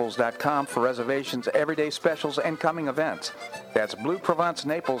BlueProvenceNaples.com for reservations, everyday specials, and coming events. That's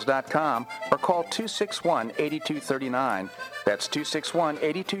BlueProvenceNaples.com or call 261-8239. That's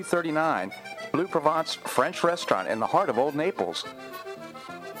 261-8239. Blue Provence French Restaurant in the heart of Old Naples.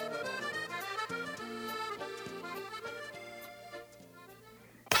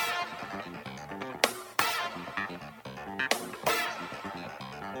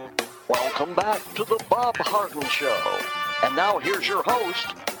 Welcome back to the Bob Harden Show. And now here's your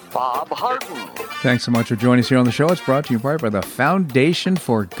host, Bob Harden. Thanks so much for joining us here on the show. It's brought to you in part by the Foundation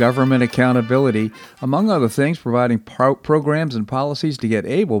for Government Accountability, among other things, providing programs and policies to get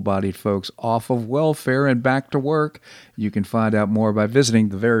able-bodied folks off of welfare and back to work. You can find out more by visiting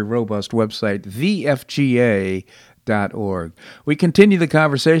the very robust website, thefga.org. We continue the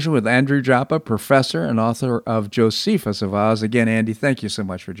conversation with Andrew Joppa, professor and author of Josephus of Oz. Again, Andy, thank you so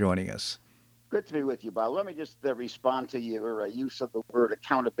much for joining us. Good to be with you, Bob. Let me just respond to your use of the word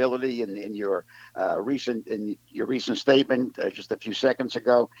accountability in your recent statement just a few seconds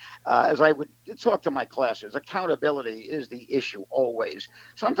ago. As I would talk to my classes, accountability is the issue always.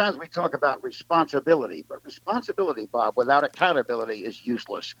 Sometimes we talk about responsibility, but responsibility, Bob, without accountability is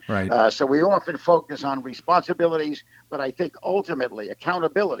useless. Right. So we often focus on responsibilities, but I think ultimately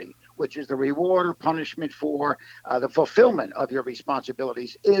accountability, which is the reward or punishment for the fulfillment of your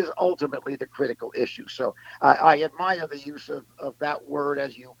responsibilities, is ultimately the critical issue. So I admire the use of that word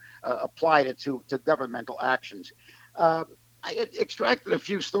as you applied it to governmental actions. I extracted a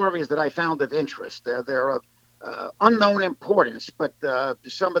few stories that I found of interest. They're of unknown importance, but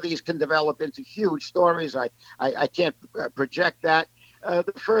some of these can develop into huge stories. I can't project that.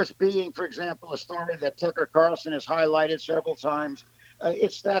 The first being, for example, a story that Tucker Carlson has highlighted several times.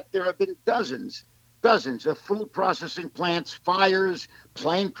 It's that there have been dozens of food processing plants, fires,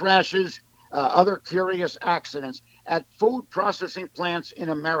 plane crashes, other curious accidents at food processing plants in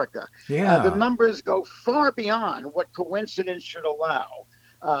America. Yeah. The numbers go far beyond what coincidence should allow.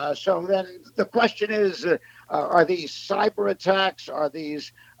 So then the question is, are these cyber attacks? Are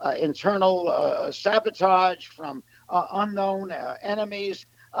these internal sabotage from unknown enemies?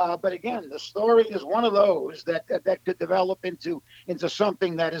 But again, the story is one of those that could develop into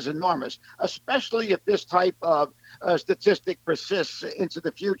something that is enormous, especially if this type of statistic persists into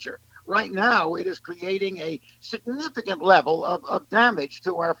the future. Right now, it is creating a significant level of damage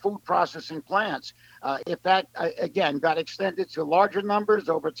to our food processing plants. If that, again, got extended to larger numbers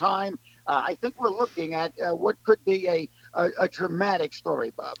over time, I think we're looking at what could be a dramatic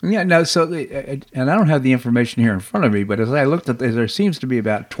story, Bob. Yeah, no, so, and I don't have the information here in front of me, but as I looked at this, there seems to be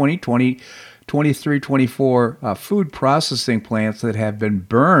about 23, 24 food processing plants that have been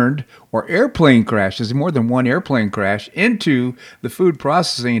burned, or airplane crashes, more than one airplane crash, into the food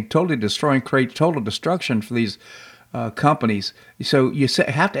processing and totally destroying, create total destruction for these companies. So you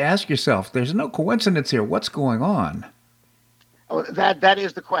have to ask yourself, there's no coincidence here. What's going on? Oh, that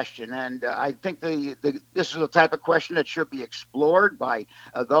is the question, and I think this is the type of question that should be explored by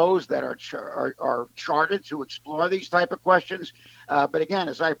those that are chartered to explore these type of questions. But again,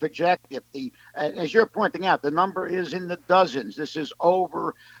 as I project, as you're pointing out, the number is in the dozens. This is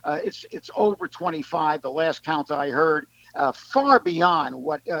over. It's over 25. The last count I heard. Far beyond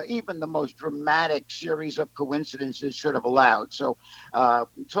what even the most dramatic series of coincidences should have allowed. So,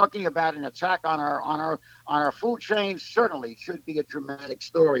 talking about an attack on our food chain certainly should be a dramatic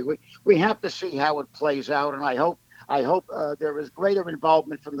story. We have to see how it plays out, and I hope there is greater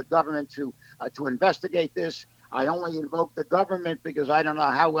involvement from the government to investigate this. I only invoke the government because I don't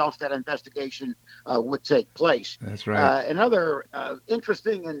know how else that investigation would take place. That's right. Another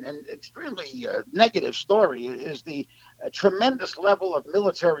interesting and extremely negative story is the tremendous level of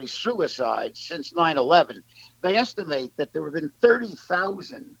military suicide since 9/11. They estimate that there have been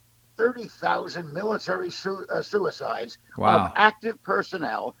 30,000 military suicides of active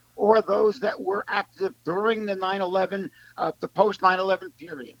personnel or those that were active during the 9/11, the post 9/11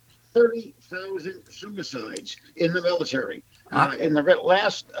 period. 30,000 suicides in the military. In the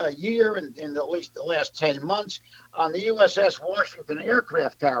last year, and in at least the last 10 months, on the USS Washington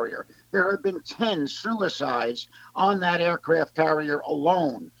aircraft carrier, there have been 10 suicides on that aircraft carrier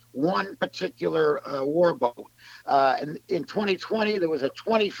alone, one particular warboat. And in 2020, there was a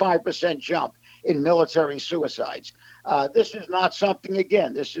 25% jump in military suicides. This is not something,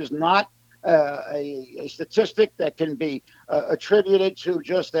 again, this is not a statistic that can be attributed to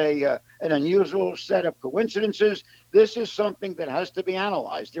just an unusual set of coincidences. This is something that has to be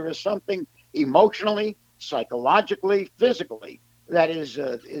analyzed. There is something emotionally, psychologically, physically that is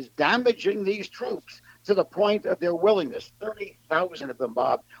damaging these troops to the point of their willingness, 30,000 of them,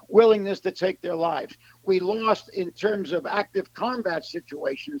 Bob, willingness to take their lives. We lost, in terms of active combat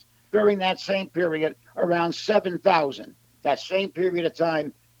situations, during that same period, around 7,000. That same period of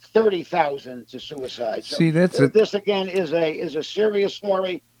time, 30,000 to suicide. So See, this again is a serious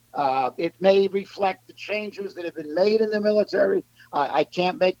story. It may reflect the changes that have been made in the military. I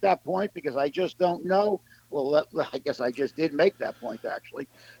can't make that point because I just don't know. Well, I guess I just did make that point, actually.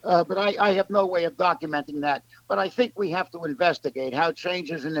 But I have no way of documenting that. But I think we have to investigate how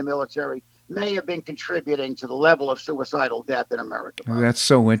changes in the military may have been contributing to the level of suicidal death in America. That's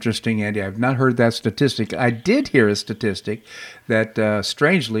so interesting, Andy. I've not heard that statistic. I did hear a statistic that,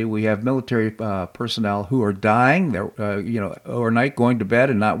 strangely, we have military personnel who are dying, overnight, going to bed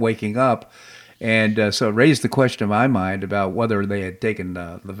and not waking up. And so it raised the question in my mind about whether they had taken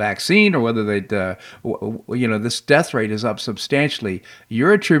the vaccine or whether they'd, this death rate is up substantially.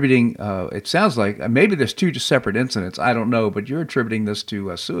 You're attributing, it sounds like, maybe there's two separate incidents, I don't know, but you're attributing this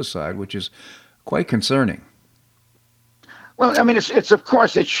to suicide, which is quite concerning. Well, I mean, it's of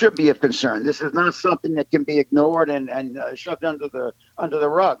course it should be of concern. This is not something that can be ignored and shoved under the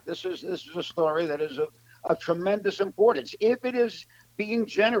rug. This is a story that is of tremendous importance. If it is being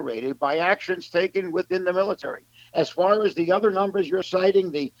generated by actions taken within the military. As far as the other numbers you're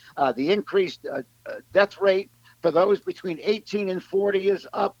citing, the increased death rate for those between 18 and 40 is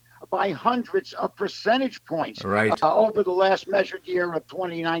up by hundreds of percentage points over the last measured year of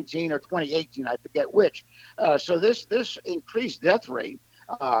 2019 or 2018, I forget which. So this increased death rate,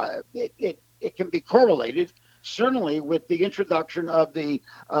 it can be correlated certainly with the introduction of the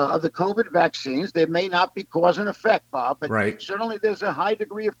COVID vaccines. They may not be cause and effect, Bob, but certainly there's a high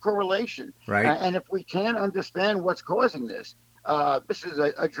degree of correlation. And if we can't understand what's causing this, this is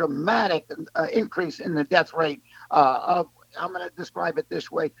a dramatic increase in the death rate of, I'm going to describe it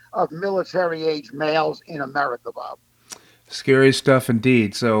this way, of military-age males in America, Bob. Scary stuff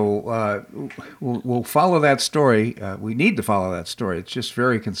indeed. So we'll follow that story. We need to follow that story. It's just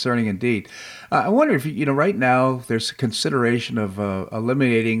very concerning indeed. I wonder if, right now there's a consideration of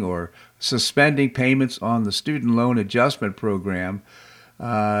eliminating or suspending payments on the student loan adjustment program.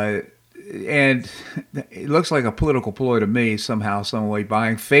 And it looks like a political ploy to me, somehow, some way,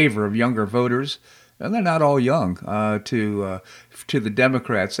 buying favor of younger voters. And they're not all young, to the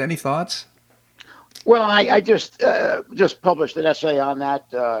Democrats. Any thoughts? Well, I just published an essay on that,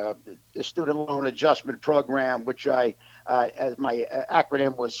 the student loan adjustment program, which as my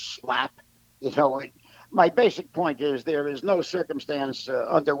acronym was SLAP. My basic point is there is no circumstance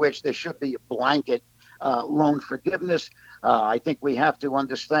under which there should be a blanket loan forgiveness. I think we have to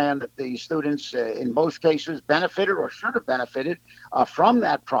understand that the students, in most cases, benefited or should have benefited from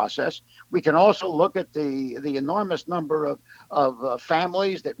that process. We can also look at the enormous number of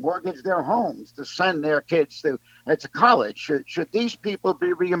families that mortgage their homes to send their kids to college. Should these people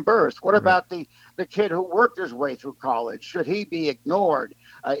be reimbursed? What about the kid who worked his way through college? Should he be ignored?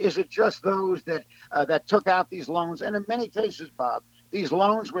 Is it just those that took out these loans? And in many cases, Bob, these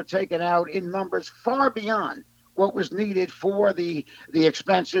loans were taken out in numbers far beyond what was needed for the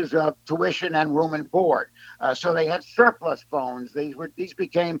expenses of tuition and room and board. So they had surplus funds. These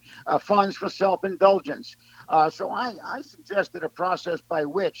became funds for self-indulgence. So I suggested a process by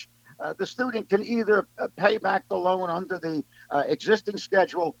which the student can either pay back the loan under the existing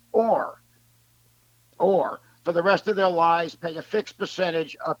schedule or for the rest of their lives pay a fixed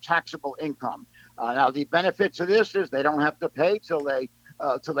percentage of taxable income. Now the benefit to this is they don't have to pay till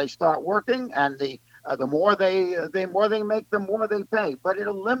they start working, and the more they make, the more they pay. But it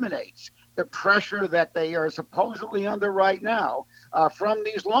eliminates the pressure that they are supposedly under right now from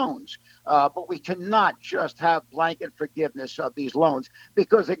these loans. But we cannot just have blanket forgiveness of these loans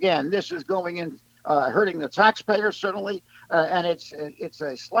because, again, this is going in hurting the taxpayer certainly, and it's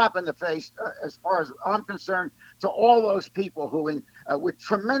a slap in the face, as far as I'm concerned, to all those people who, with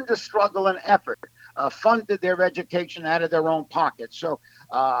tremendous struggle and effort, funded their education out of their own pockets. So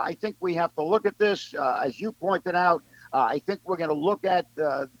I think we have to look at this, as you pointed out. I think we're going to look at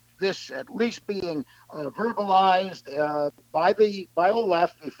this at least being verbalized by the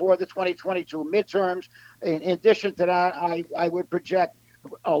left before the 2022 midterms. In addition to that, I would project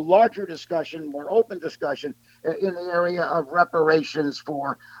a larger discussion, more open discussion in the area of reparations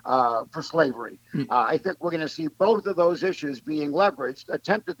for slavery. I think we're going to see both of those issues being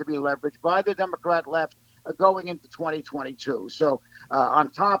attempted to be leveraged by the Democrat left going into 2022. So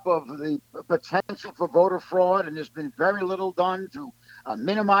on top of the potential for voter fraud, and there's been very little done to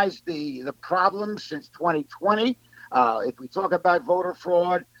minimize the problems since 2020. If we talk about voter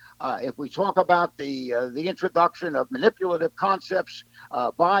fraud, if we talk about the introduction of manipulative concepts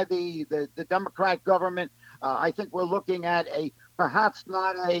by the Democrat government, I think we're looking at perhaps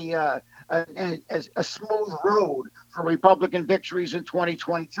not a smooth road for Republican victories in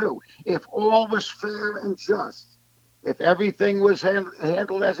 2022. If all was fair and just, if everything was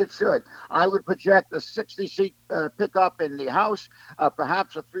handled as it should, I would project a 60-seat pickup in the House,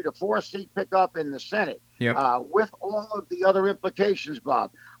 perhaps a 3 to 4 seat pickup in the Senate. Yep. With all of the other implications,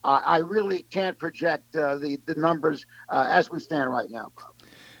 Bob, I really can't project the numbers as we stand right now, Bob.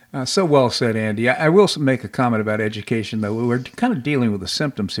 So well said, Andy. I will make a comment about education, though. We're kind of dealing with the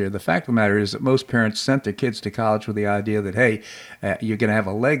symptoms here. The fact of the matter is that most parents sent their kids to college with the idea that, hey, you're going to have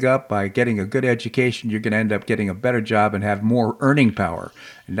a leg up by getting a good education. You're going to end up getting a better job and have more earning power.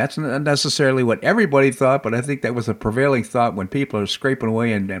 And that's not necessarily what everybody thought, but I think that was a prevailing thought when people are scraping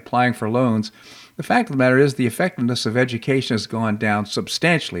away and applying for loans. The fact of the matter is the effectiveness of education has gone down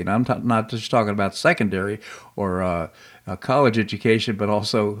substantially. And I'm not just talking about secondary or college education, but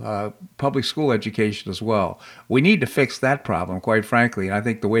also public school education as well. We need to fix that problem, quite frankly. And I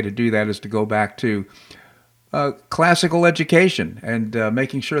think the way to do that is to go back to classical education and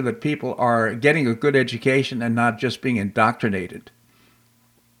making sure that people are getting a good education and not just being indoctrinated.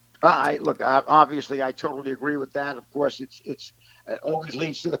 Obviously, I totally agree with that. Of course, it always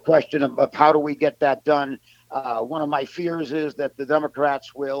leads to the question of how do we get that done. One of my fears is that the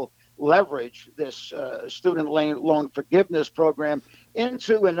Democrats will leverage this student loan forgiveness program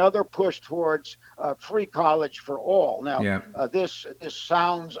into another push towards free college for all. Now, this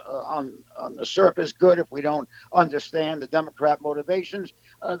sounds on the surface good if we don't understand the Democrat motivations.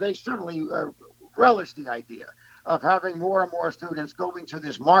 They certainly relish the idea of having more and more students going to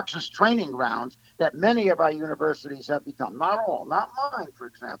this Marxist training grounds that many of our universities have become. Not all, not mine, for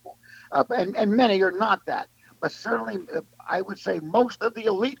example, and many are not that. But certainly, I would say most of the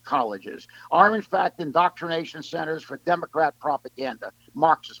elite colleges are, in fact, indoctrination centers for Democrat propaganda,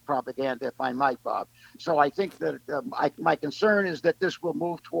 Marxist propaganda, if I might, Bob. So I think that my concern is that this will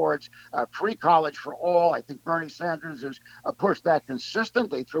move towards free college for all. I think Bernie Sanders has pushed that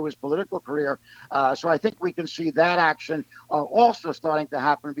consistently through his political career. So I think we can see that action also starting to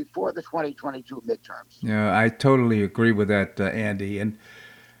happen before the 2022 midterms. Yeah, I totally agree with that, Andy. And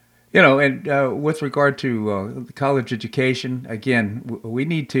you know, and with regard to college education, again, we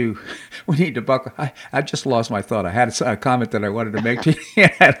need to buckle. I just lost my thought. I had a comment that I wanted to make to you.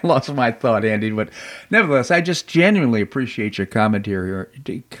 I lost my thought, Andy. But nevertheless, I just genuinely appreciate your commentary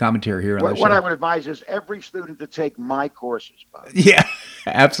here on the show. What I would advise is every student to take my courses, Bob. Yeah,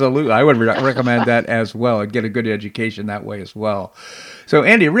 absolutely. I would recommend that as well and get a good education that way as well. So,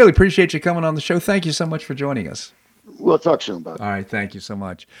 Andy, I really appreciate you coming on the show. Thank you so much for joining us. We'll talk soon, Bob. All right. Thank you so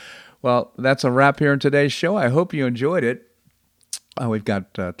much. Well, that's a wrap here in today's show. I hope you enjoyed it. We've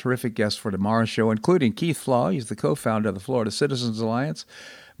got terrific guests for tomorrow's show, including Keith Flaw. He's the co-founder of the Florida Citizens Alliance.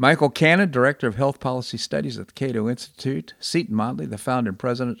 Michael Cannon, Director of Health Policy Studies at the Cato Institute. Seton Motley, the founder and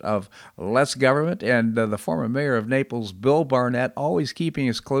president of Less Government. And the former mayor of Naples, Bill Barnett, always keeping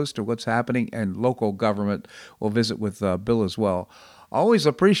us close to what's happening in local government. We'll visit with Bill as well. Always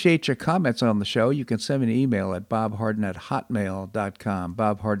appreciate your comments on the show. You can send me an email at bobharden@hotmail.com,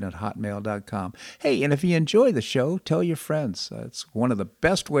 bobharden@hotmail.com. Hey, and if you enjoy the show, tell your friends. It's one of the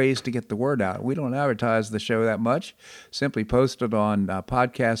best ways to get the word out. We don't advertise the show that much. Simply post it on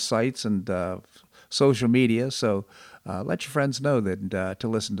podcast sites and social media. So let your friends know that to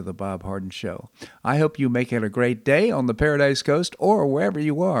listen to the Bob Harden Show. I hope you make it a great day on the Paradise Coast or wherever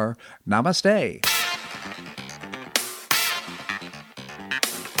you are. Namaste.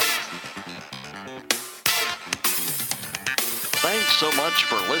 Thanks so much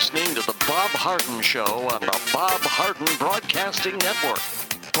for listening to the Bob Harden Show on the Bob Harden Broadcasting Network.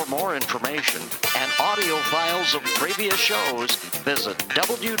 For more information and audio files of previous shows, visit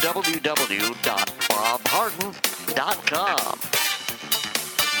www.bobharden.com.